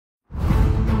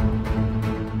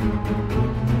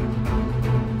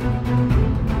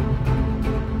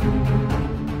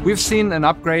We've seen an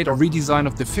upgrade or redesign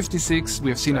of the 56,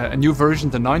 we have seen a new version,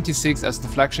 the 96 as the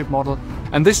flagship model,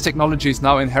 and this technology is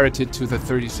now inherited to the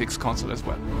 36 console as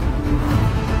well.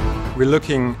 We're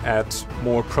looking at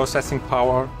more processing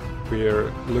power,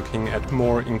 we're looking at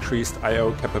more increased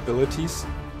I/O capabilities.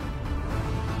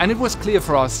 And it was clear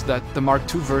for us that the Mark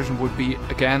II version would be,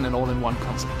 again, an all-in-one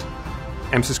concept.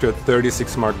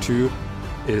 mc²36 Mark II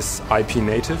is IP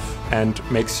native and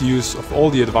makes use of all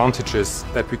the advantages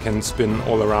that we can spin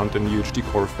all around an UHD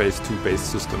Core Phase 2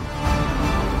 based system.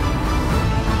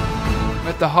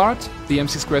 At the heart, the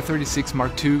mc²36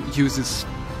 Mark II uses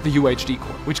the UHD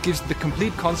core, which gives the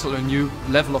complete console a new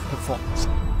level of performance.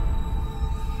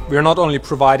 We're not only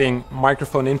providing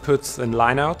microphone inputs and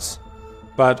lineouts,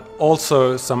 but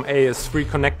also some AES-free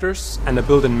connectors and a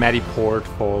built-in Madi port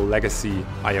for legacy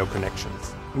I/O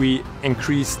connections. We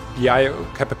increased the I/O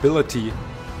capability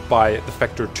by the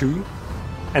factor 2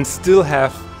 and still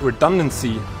have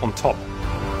redundancy on top.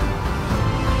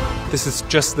 This is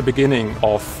just the beginning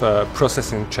of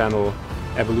processing channel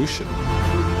evolution.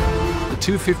 The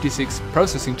 256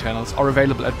 processing channels are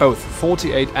available at both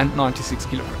 48 and 96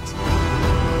 kHz.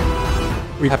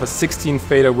 We have a 16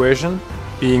 fader version,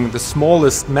 being the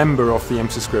smallest member of the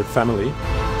mc² family.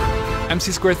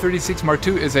 mc²36 Mark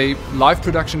II is a live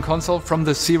production console from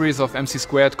the series of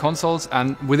mc² consoles,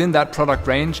 and within that product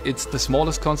range it's the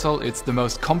smallest console, it's the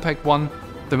most compact one,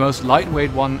 the most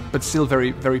lightweight one, but still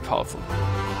very, very powerful.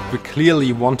 We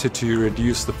clearly wanted to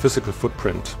reduce the physical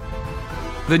footprint.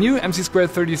 The new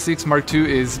mc²36 Mark II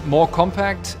is more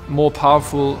compact, more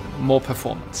powerful, more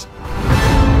performance.